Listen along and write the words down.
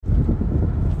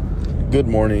Good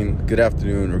morning, good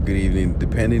afternoon, or good evening,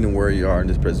 depending on where you are in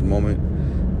this present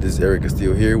moment. This is Eric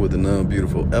Castillo here with another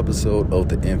beautiful episode of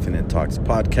the Infinite Talks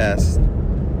podcast.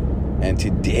 And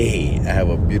today I have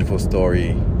a beautiful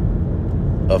story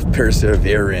of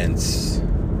perseverance.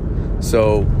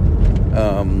 So,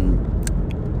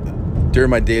 during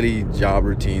my daily job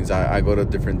routines, I go to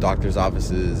different doctor's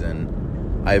offices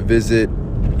and I visit,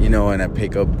 and I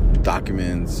pick up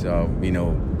documents,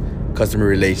 customer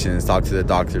relations, talk to the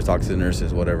doctors, talk to the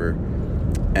nurses, whatever,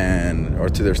 or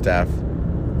to their staff.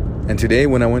 And today,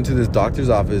 when I went to this doctor's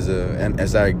office, and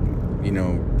as I,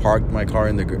 parked my car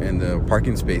in the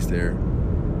parking space there,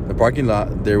 the parking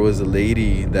lot, there was a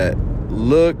lady that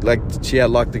looked like she had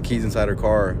locked the keys inside her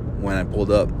car when I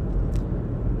pulled up,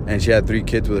 and she had 3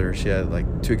 kids with her. She had like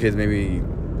 2 kids, maybe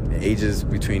ages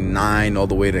between 9 all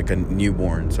the way to like a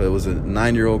newborn. So it was a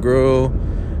 9-year-old girl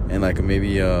and like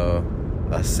maybe a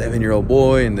 7-year-old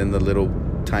boy, and then the little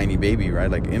tiny baby, right,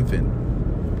 like infant.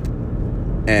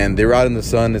 And they were out in the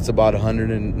sun. It's about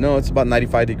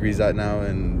 95 degrees out now,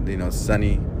 and it's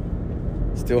sunny,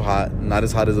 still hot, not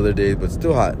as hot as other days, but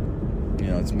still hot.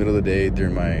 It's middle of the day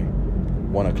during my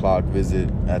 1 o'clock visit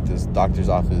at this doctor's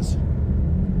office,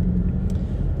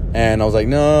 and I was like,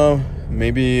 no,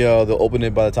 maybe they'll open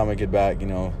it by the time I get back.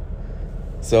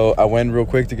 So I went real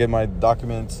quick to get my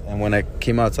documents, and when I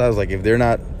came outside, I was like, if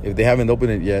they haven't opened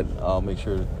it yet, I'll make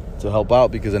sure to help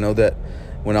out, because I know that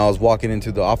when I was walking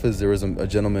into the office, there was a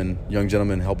young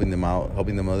gentleman helping the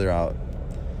mother out.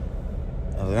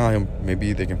 I was like, oh,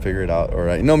 maybe they can figure it out, or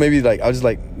maybe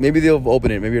maybe they'll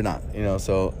open it, maybe or not,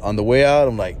 So on the way out,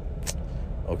 I'm like,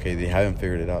 okay, they haven't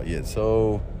figured it out yet.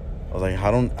 So I was like,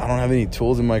 I don't have any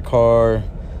tools in my car.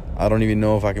 I don't even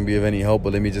know if I can be of any help,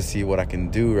 but let me just see what I can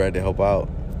do, right, to help out.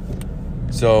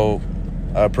 So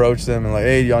I approached them and like,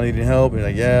 hey, y'all need any help? And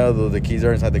like, yeah, the keys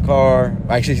are inside the car.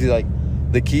 Actually, she's like,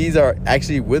 the keys are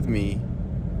actually with me.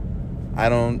 I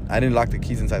didn't lock the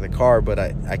keys inside the car, but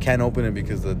I can't open it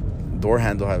because the door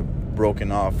handle had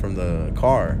broken off from the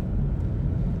car.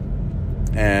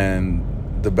 And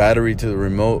the battery to the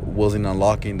remote wasn't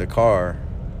unlocking the car.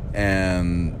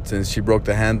 And since she broke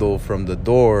the handle from the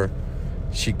door,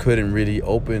 she couldn't really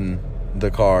open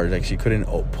the car. Like, she couldn't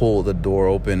pull the door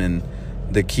open, and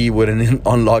the key wouldn't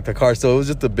unlock the car. So it was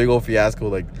just a big old fiasco.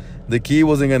 Like, the key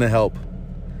wasn't going to help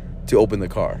to open the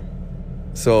car.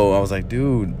 So I was like,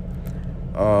 dude,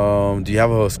 do you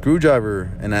have a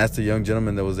screwdriver? And I asked the young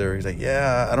gentleman that was there. He's like,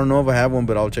 yeah, I don't know if I have one,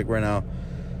 but I'll check right now.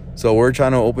 So we're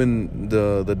trying to open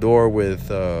the door with,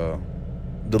 the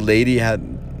lady had,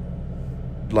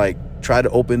 like, tried to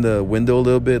open the window a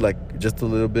little bit, like just a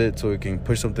little bit, so we can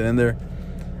push something in there.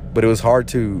 But it was hard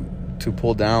to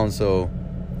pull down, so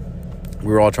we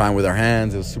were all trying with our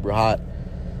hands. It was super hot.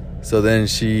 So then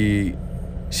she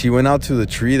went out to the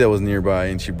tree that was nearby,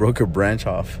 and she broke a branch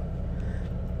off.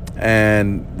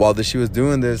 And while she was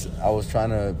doing this, I was trying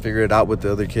to figure it out with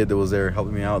the other kid that was there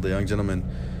helping me out, the young gentleman.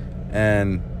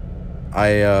 And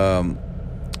I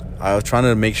was trying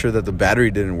to make sure that the battery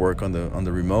didn't work on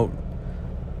the remote,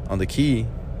 on the key,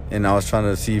 and I was trying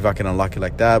to see if I can unlock it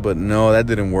like that, but no, that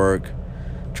didn't work.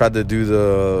 Tried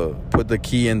to put the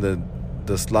key in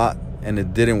the slot, and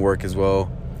it didn't work as well.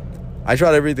 I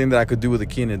tried everything that I could do with the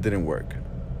key, and it didn't work.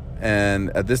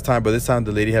 And by this time,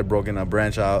 the lady had broken a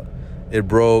branch out. It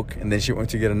broke, and then she went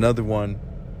to get another one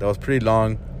that was pretty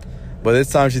long. But this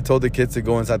time, she told the kids to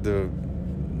go inside the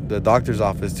doctor's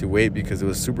office to wait because it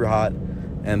was super hot,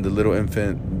 and the little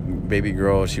infant baby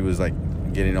girl, she was like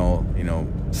getting all,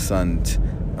 sunned,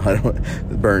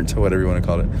 burnt, whatever you want to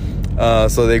call it.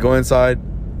 So they go inside,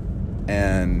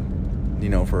 and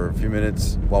for a few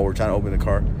minutes while we're trying to open the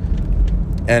car,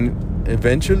 and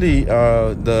eventually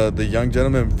the young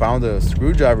gentleman found a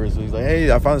screwdriver. So he's like,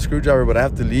 hey, I found a screwdriver, but I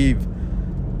have to leave.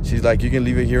 She's like, you can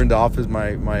leave it here in the office,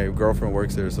 my girlfriend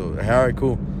works there. So all right,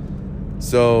 cool.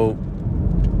 So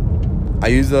I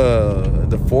use the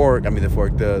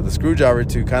screwdriver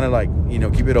to kind of like,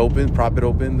 keep it open, prop it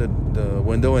open, the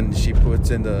window, and she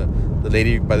puts in the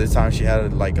lady. By this time, she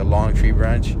had like a long tree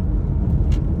branch,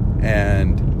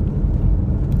 and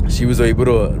she was able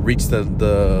to reach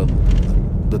the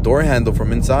door handle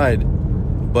from inside,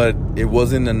 but it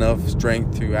wasn't enough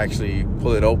strength to actually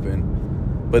pull it open.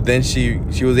 But then she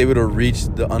was able to reach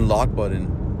the unlock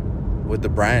button with the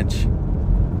branch,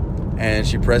 and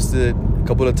she pressed it a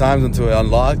couple of times until it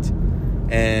unlocked,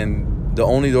 and the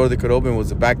only door that could open was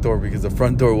the back door because the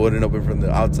front door wouldn't open from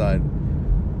the outside.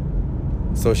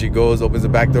 So she opens the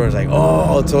back door, and it's like,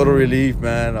 oh, total relief,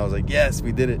 man. I was like, yes,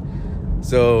 we did it.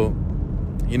 So,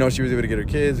 she was able to get her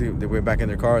kids. They went back in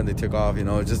their car and they took off.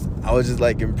 I was just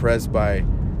like impressed by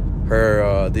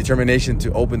her determination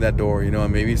to open that door, you know,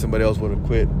 and maybe somebody else would have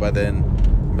quit by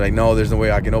then. Like, no, there's no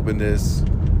way I can open this.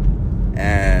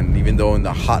 And even though in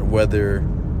the hot weather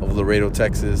of Laredo,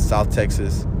 Texas, South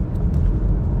Texas,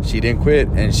 she didn't quit,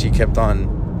 and she kept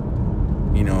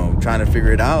on, you know, trying to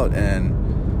figure it out.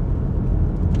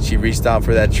 And she reached out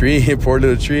for that tree, poor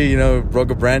little tree, you know,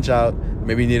 broke a branch out,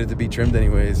 maybe needed to be trimmed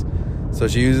anyways. So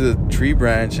she used a tree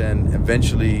branch, and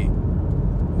eventually,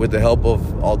 with the help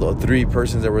of all the 3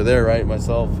 persons that were there, right,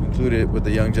 myself included, with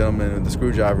the young gentleman and the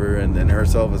screwdriver and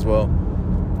herself as well,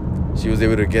 she was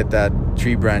able to get that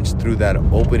tree branch through that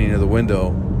opening of the window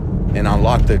and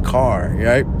unlock the car,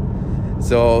 right?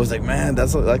 So I was like, man,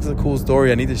 that's a cool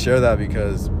story. I need to share that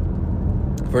because,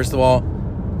 first of all,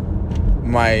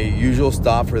 my usual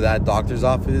stop for that doctor's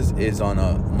office is on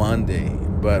a Monday,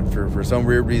 but for some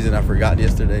weird reason I forgot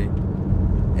yesterday,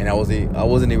 and I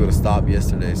wasn't able to stop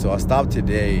yesterday. So I stopped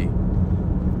today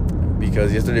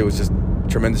because yesterday was just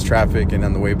tremendous traffic, and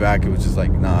on the way back it was just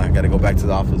like, nah, I gotta go back to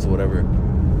the office or whatever.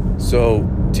 So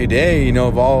today, you know,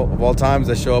 of all times,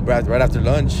 I show up right after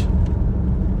lunch,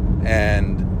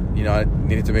 and, you know, I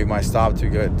needed to make my stop to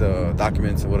get the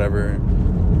documents or whatever,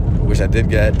 which I did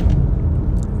get.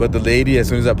 But the lady, as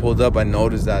soon as I pulled up, I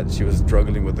noticed that she was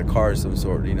struggling with the car of some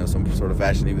sort, you know, some sort of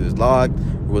fashion. Either it was locked,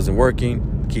 it wasn't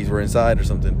working, keys were inside or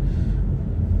something.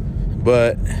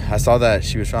 But I saw that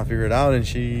she was trying to figure it out, and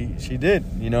she did,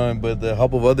 you know, and with the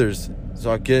help of others.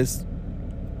 So I guess,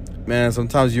 man,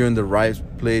 sometimes you're in the right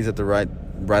place at the right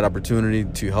opportunity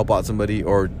to help out somebody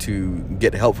or to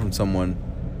get help from someone.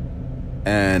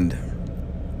 And,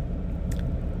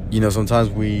 you know, sometimes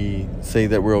we say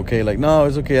that we're okay, like, no,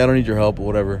 it's okay, I don't need your help or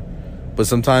whatever. But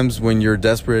sometimes when you're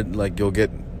desperate, like, you'll get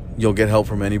help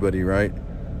from anybody, right?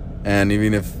 And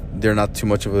even if they're not too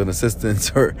much of an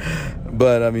assistance,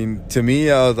 but I mean, to me,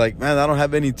 I was like, man, I don't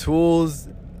have any tools,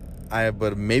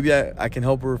 but maybe I can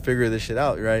help her figure this shit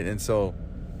out, right? And so,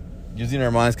 using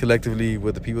our minds collectively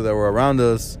with the people that were around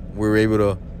us, we were able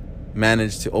to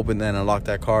manage to open that and unlock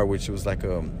that car, which was like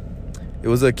it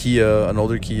was a Kia, an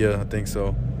older Kia, I think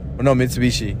so. Or no,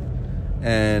 Mitsubishi.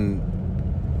 And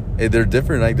they're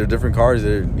different, like, they're different cars.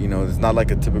 They're, you know, it's not like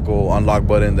a typical unlock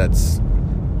button that's,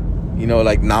 you know,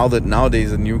 like nowadays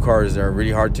the new cars are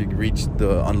really hard to reach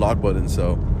the unlock button.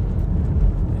 So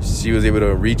she was able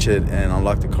to reach it and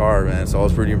unlock the car, man. So I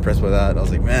was pretty impressed with that. I was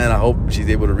like, man, I hope she's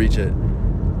able to reach it.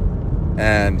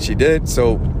 And she did.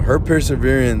 So her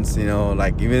perseverance, you know,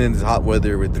 like, even in this hot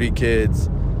weather with 3 kids,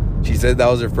 she said that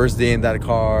was her first day in that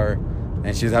car,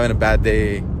 and she was having a bad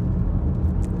day.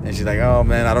 And she's like, oh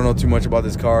man, I don't know too much about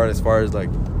this car as far as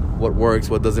like what works,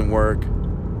 what doesn't work.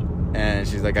 And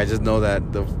she's like, I just know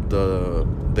that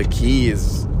the key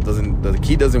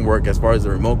doesn't work as far as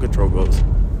the remote control goes.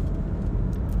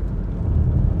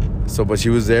 So, but she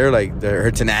was there, like,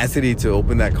 her tenacity to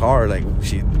open that car, like,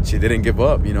 she didn't give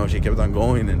up, you know. She kept on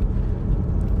going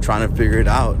and trying to figure it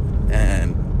out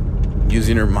and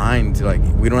using her mind to, like,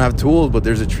 we don't have tools, but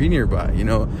there's a tree nearby, you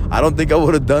know. I don't think I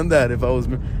would have done that if I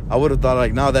would have thought,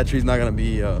 like, no, that tree's not going to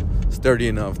be sturdy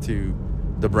enough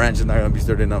the branch is not going to be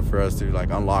sturdy enough for us to,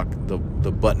 like, unlock the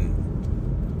button.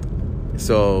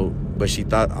 So, but she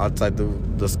thought outside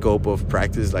the scope of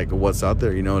practice, like, what's out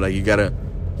there, you know, like, you got to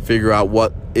figure out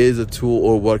what is a tool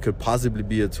or what could possibly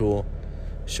be a tool.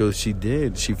 So she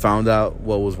did. She found out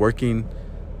what was working,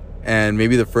 and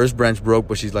maybe the first branch broke,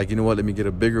 but she's like, you know what, let me get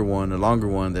a bigger one, a longer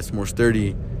one that's more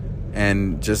sturdy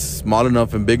and just small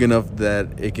enough and big enough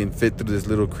that it can fit through this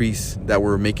little crease that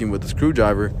we're making with the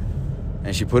screwdriver.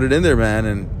 And she put it in there, man,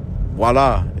 and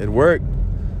voila, it worked.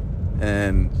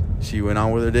 And she went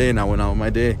on with her day, and I went on with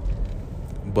my day.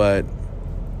 But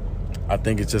I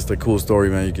think it's just a cool story,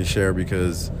 man, you can share,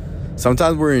 because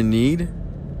sometimes we're in need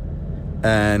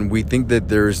and we think that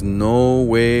there's no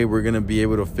way we're going to be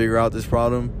able to figure out this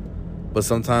problem. But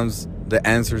sometimes the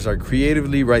answers are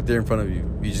creatively right there in front of you.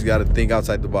 You just got to think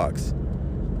outside the box.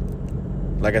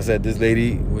 Like I said, this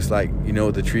lady was like, you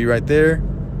know, the tree right there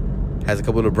has a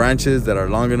couple of branches that are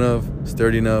long enough,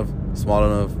 sturdy enough, small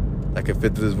enough, that could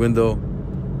fit through this window.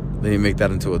 Let me make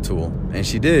that into a tool. And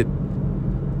she did.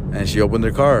 And she opened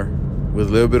her car with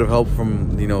a little bit of help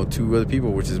from, you know, 2 other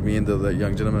people, which is me and the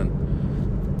young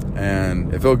gentleman.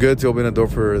 And it felt good to open the door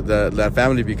for that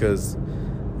family, because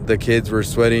the kids were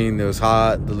sweating. It was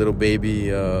hot. The little baby,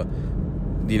 you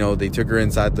know, they took her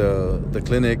inside the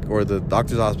clinic or the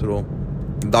doctor's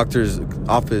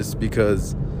office,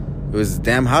 because it was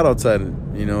damn hot outside,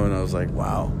 you know. And I was like,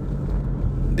 wow.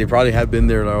 They probably had been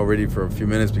there already for a few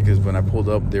minutes, because when I pulled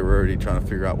up, they were already trying to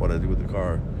figure out what to do with the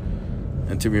car.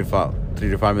 And it took me about 3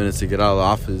 to 5 minutes to get out of the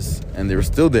office, and they were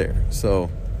still there. So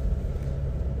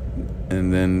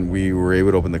And then we were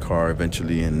able to open the car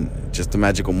eventually, and just a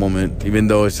magical moment, even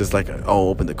though it's just like, oh,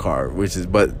 open the car,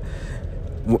 but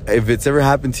if it's ever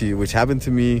happened to you, which happened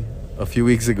to me a few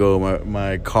weeks ago,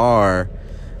 my car,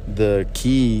 the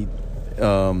key,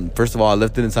 first of all, I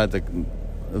left it inside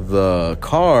the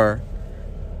car,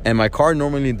 and my car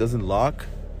normally doesn't lock,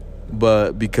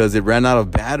 but because it ran out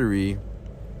of battery,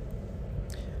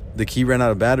 the key ran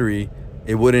out of battery,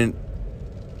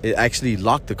 it actually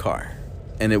locked the car,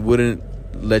 and it wouldn't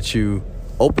let you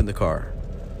open the car.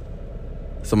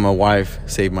 So my wife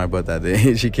saved my butt that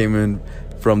day. She came in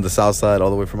from the south side all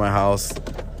the way from my house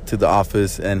to the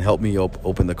office and helped me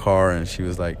open the car, and she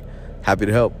was like happy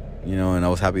to help, and I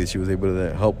was happy that she was able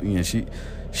to help me. And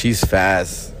she's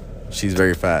fast. She's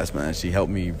very fast, man. She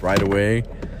helped me right away,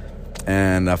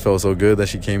 and I felt so good that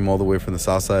she came all the way from the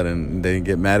south side, and they didn't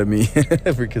get mad at me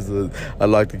because I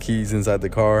locked the keys inside the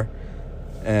car.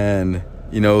 And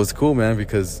it was cool, man,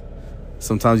 because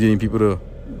sometimes you need people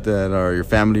that are your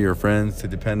family or friends to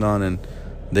depend on, and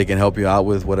they can help you out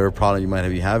with whatever problem you might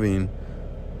be having.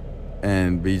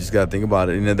 But you just got to think about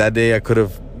it. And that day I could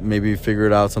have maybe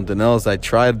figured out something else. I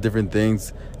tried different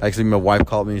things. Actually, my wife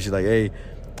called me and she's like, hey,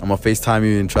 I'm going to FaceTime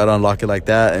you and try to unlock it like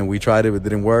that. And we tried it, but it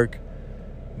didn't work.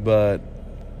 But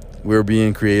we were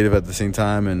being creative at the same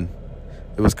time. And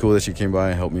it was cool that she came by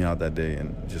and helped me out that day.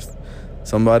 And just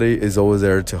somebody is always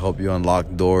there to help you unlock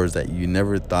doors that you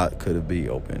never thought could be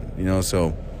open.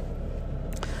 So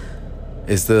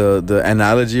it's the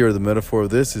analogy or the metaphor of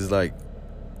this is like,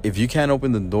 if you can't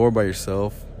open the door by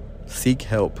yourself, seek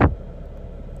help.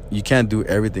 You can't do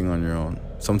everything on your own.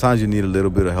 Sometimes you need a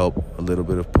little bit of help, a little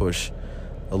bit of push,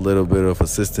 a little bit of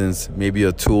assistance, maybe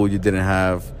a tool you didn't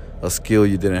have, a skill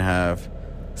you didn't have.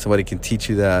 Somebody can teach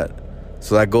you that.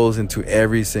 So that goes into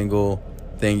every single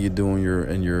thing you do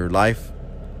in your life,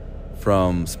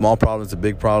 from small problems to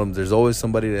big problems. There's always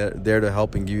somebody there to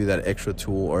help and give you that extra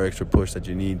tool or extra push that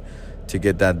you need to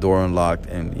get that door unlocked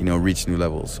and reach new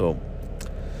levels. So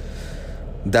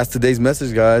that's today's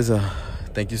message, guys.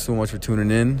 Thank you so much for tuning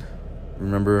in.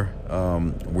 Remember,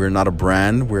 we're not a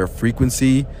brand, we're a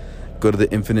frequency. Go to the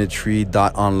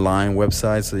infinitetree.online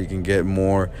website so you can get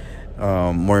more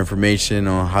information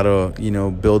on how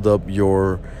to build up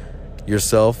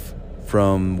yourself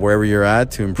from wherever you're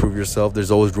at to improve yourself.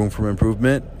 There's always room for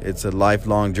improvement. It's a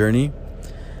lifelong journey.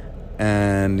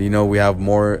 And we have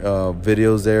more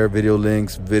videos there, video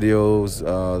links, videos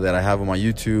that I have on my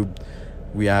YouTube.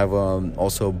 We have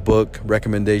also book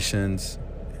recommendations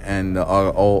and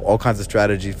all kinds of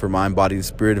strategies for mind, body, and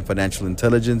spirit, and financial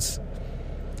intelligence.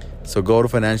 So go to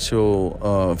Financial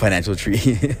Tree.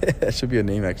 That should be a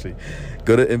name, actually.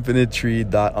 Go to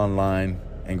infinitetree.online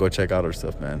and go check out our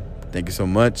stuff, man. Thank you so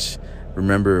much.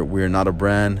 Remember, we are not a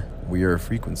brand. We are a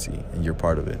frequency, and you're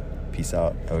part of it. Peace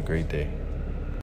out. Have a great day.